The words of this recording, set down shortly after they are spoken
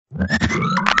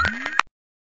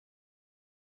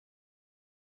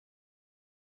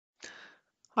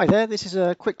Hi there, this is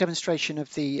a quick demonstration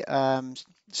of the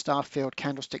Starfield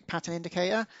candlestick pattern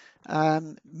indicator.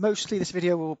 Mostly this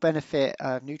video will benefit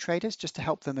new traders just to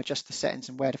help them adjust the settings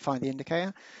and where to find the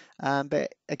indicator.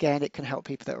 But again, it can help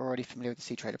people that are already familiar with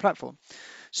the cTrader platform.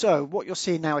 So what you're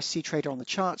seeing now is cTrader on the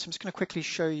charts. I'm just going to quickly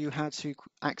show you how to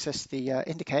access the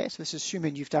indicator. So this is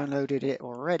assuming you've downloaded it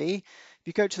already. If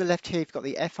you go to the left here, you've got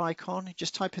the F icon.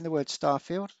 Just type in the word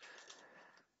Starfield,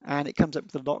 and it comes up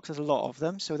with the locks. There's a lot of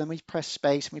them. So then we press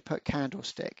space and we put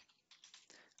candlestick.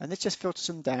 And this just filters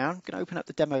them down. I'm going to open up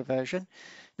the demo version.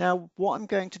 Now, what I'm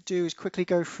going to do is quickly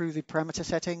go through the parameter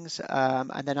settings,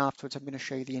 and then afterwards I'm going to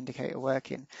show you the indicator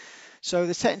working. So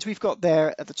the settings we've got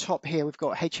there at the top here, we've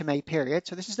got HMA period.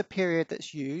 So this is the period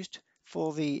that's used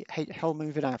for the whole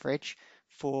moving average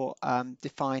for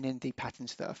defining the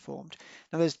patterns that are formed.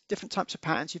 Now there's different types of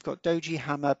patterns. You've got doji,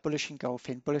 hammer, bullish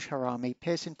engulfing, bullish harami,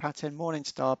 piercing pattern, morning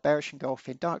star, bearish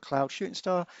engulfing, dark cloud, shooting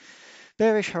star,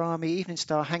 bearish harami, evening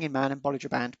star, hanging man, and Bollinger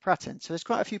Band pattern. So there's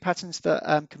quite a few patterns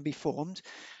that can be formed.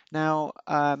 Now,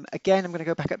 again, I'm going to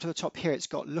go back up to the top here. It's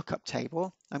got lookup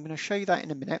table. I'm going to show you that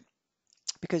in a minute,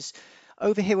 because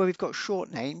over here where we've got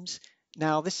short names,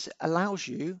 now this allows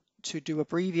you to do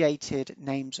abbreviated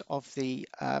names of the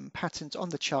patterns on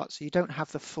the chart, so you don't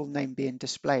have the full name being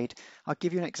displayed. I'll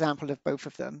give you an example of both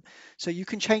of them. So you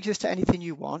can change this to anything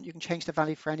you want. You can change the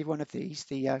value for any one of these,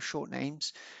 the short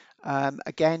names.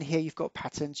 Again, here you've got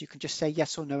patterns. You can just say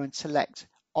yes or no and select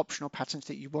optional patterns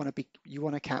that you want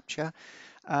to capture.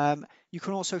 You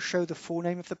can also show the full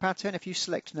name of the pattern. If you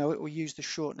select no, it will use the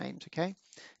short names, okay?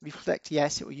 If you select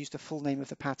yes, it will use the full name of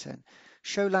the pattern.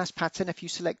 Show last pattern, if you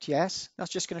select yes, that's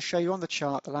just going to show you on the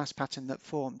chart the last pattern that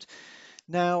formed.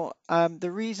 Now,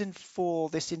 the reason for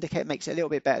this indicator makes it a little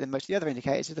bit better than most of the other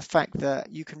indicators is the fact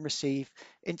that you can receive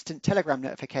instant Telegram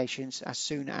notifications as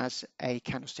soon as a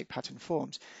candlestick pattern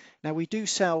forms. Now, we do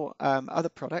sell other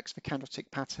products for candlestick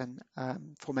pattern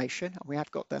formation, and we have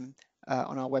got them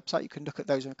on our website. You can look at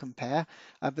those and compare,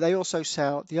 but they also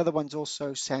sell, the other ones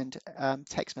also send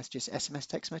text messages, SMS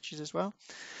text messages as well.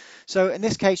 So in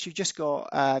this case, you've just got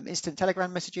instant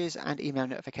Telegram messages and email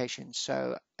notifications.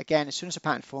 So again, as soon as a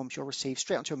pattern forms, you'll receive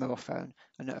straight onto your mobile phone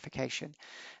a notification.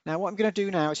 Now, what I'm going to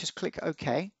do now is just click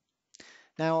OK.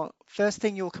 Now, first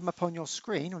thing you'll come up on your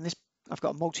screen on this, I've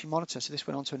got a multi-monitor, so this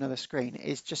went onto another screen,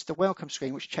 is just the welcome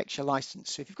screen, which checks your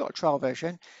license. So if you've got a trial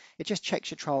version, it just checks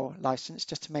your trial license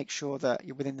just to make sure that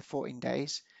you're within the 14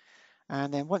 days.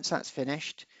 And then once that's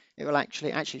finished, it will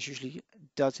actually it usually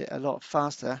does it a lot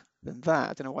faster than that.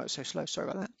 I don't know why it's so slow, sorry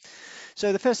about that.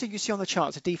 So the first thing you see on the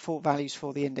chart are default values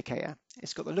for the indicator.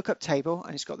 It's got the lookup table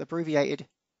and it's got the abbreviated,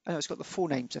 it's got the full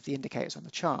names of the indicators on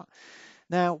the chart.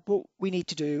 Now, what we need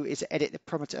to do is edit the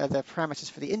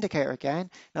parameters for the indicator again.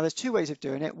 Now, there's two ways of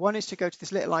doing it. One is to go to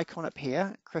this little icon up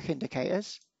here, click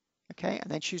indicators, okay, and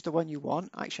then choose the one you want.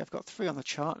 Actually, I've got 3 on the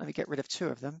chart. Let me get rid of 2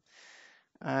 of them.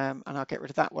 And I'll get rid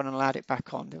of that one and I'll add it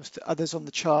back on. There was others on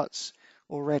the charts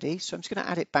already, so I'm just going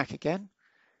to add it back again,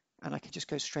 and I can just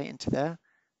go straight into there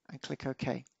and click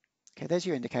OK. Okay, there's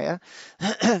your indicator.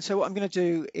 So what I'm going to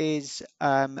do is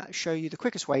show you the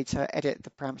quickest way to edit the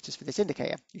parameters for this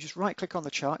indicator. You just right click on the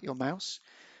chart, your mouse,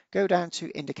 go down to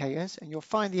indicators, and you'll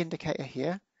find the indicator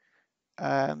here.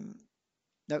 No,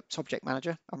 it's Object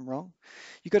Manager, I'm wrong.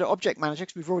 You go to Object Manager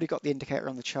because we've already got the indicator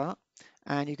on the chart,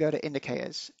 and you go to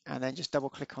indicators and then just double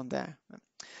click on there.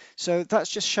 So that's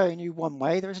just showing you one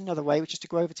way. There is another way, which is to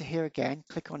go over to here again,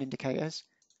 click on indicators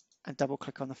and double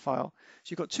click on the file.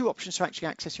 So you've got 2 options to actually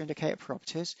access your indicator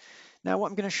properties. Now what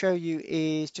I'm going to show you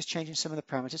is just changing some of the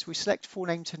parameters. We select full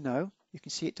name to no. You can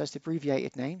see it does the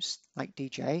abbreviated names like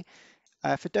DJ.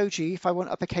 For doji, if I want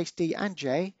uppercase D and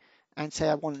J, and say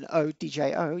I want an O,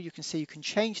 DJO, you can see you can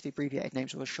change the abbreviated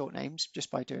names or the short names just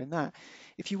by doing that.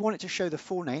 If you want it to show the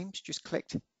full names, just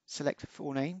select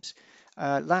full names.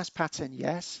 Last pattern,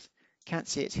 yes. Can't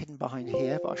see it's hidden behind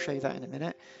here, but I'll show you that in a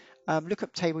minute.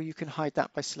 Lookup table, you can hide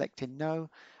that by selecting no,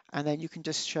 and then you can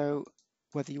just show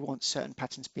whether you want certain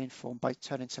patterns being formed by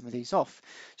turning some of these off.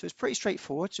 So it's pretty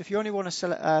straightforward. So if you only want to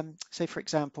select, say for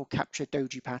example, capture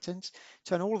doji patterns,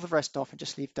 turn all of the rest off and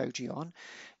just leave doji on.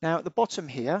 Now at the bottom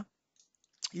here,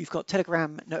 you've got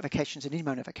Telegram notifications and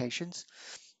email notifications.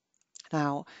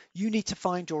 Now, you need to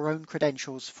find your own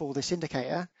credentials for this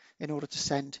indicator in order to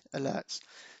send alerts.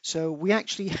 So we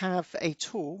actually have a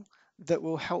tool that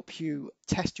will help you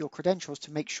test your credentials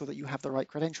to make sure that you have the right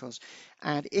credentials.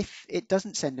 And if it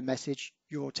doesn't send a message,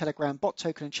 your Telegram bot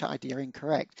token and chat ID are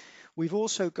incorrect. We've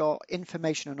also got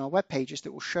information on our web pages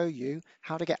that will show you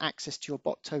how to get access to your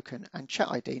bot token and chat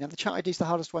ID. Now the chat ID is the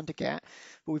hardest one to get,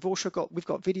 but we've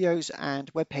got videos and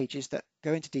web pages that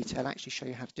go into detail and actually show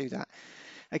you how to do that.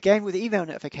 Again, with email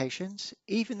notifications,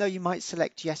 even though you might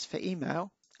select yes for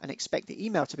email and expect the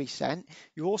email to be sent,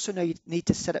 you also need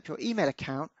to set up your email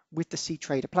account with the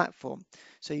cTrader platform.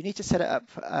 So you need to set it up,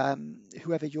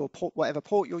 whatever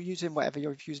port you're using, whatever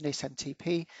you're using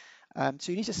SMTP.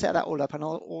 So you need to set that all up, and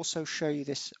I'll also show you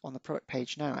this on the product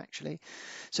page now, actually.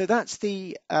 So that's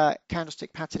the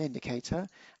candlestick pattern indicator.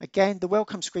 Again, the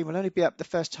welcome screen will only be up the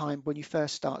first time when you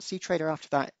first start cTrader. After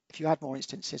that, if you add more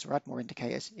instances or add more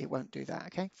indicators, it won't do that,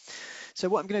 okay? So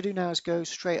what I'm going to do now is go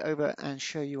straight over and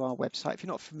show you our website. If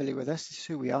you're not familiar with us, this is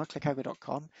who we are,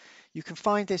 clickover.com. You can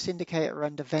find this indicator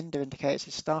under vendor indicators.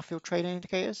 It's Starfield trading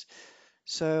indicators.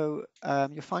 So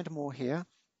you'll find them all here.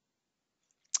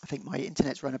 I think my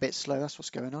internet's run a bit slow, that's what's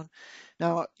going on.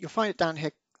 Now you'll find it down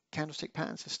here, candlestick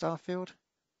patterns for Starfield.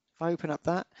 If I open up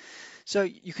that, so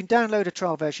you can download a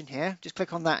trial version here. Just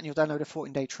click on that and you'll download a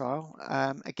 14-day trial.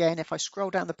 Again, if I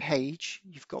scroll down the page,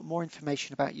 you've got more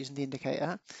information about using the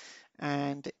indicator.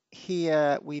 And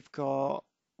here we've got,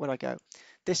 where do I go?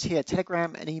 This here,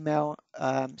 Telegram and email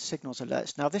signals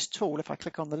alerts. Now this tool, if I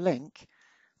click on the link,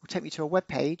 will take me to a web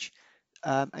page,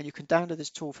 and you can download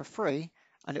this tool for free,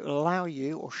 and it will allow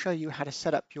you or show you how to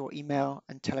set up your email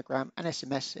and Telegram and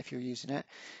SMS if you're using it.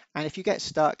 And if you get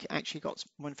stuck, it actually got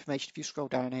more information if you scroll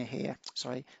down here,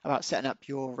 about setting up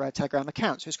your Telegram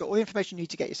account. So it's got all the information you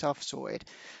need to get yourself sorted.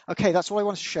 Okay, that's all I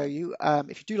wanted to show you.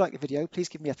 If you do like the video, please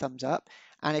give me a thumbs up.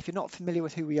 And if you're not familiar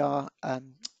with who we are,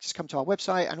 just come to our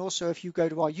website. And also if you go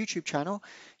to our YouTube channel,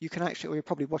 you can actually, or you're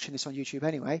probably watching this on YouTube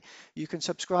anyway, you can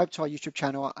subscribe to our YouTube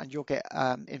channel and you'll get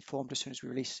informed as soon as we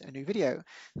release a new video.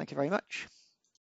 Thank you very much.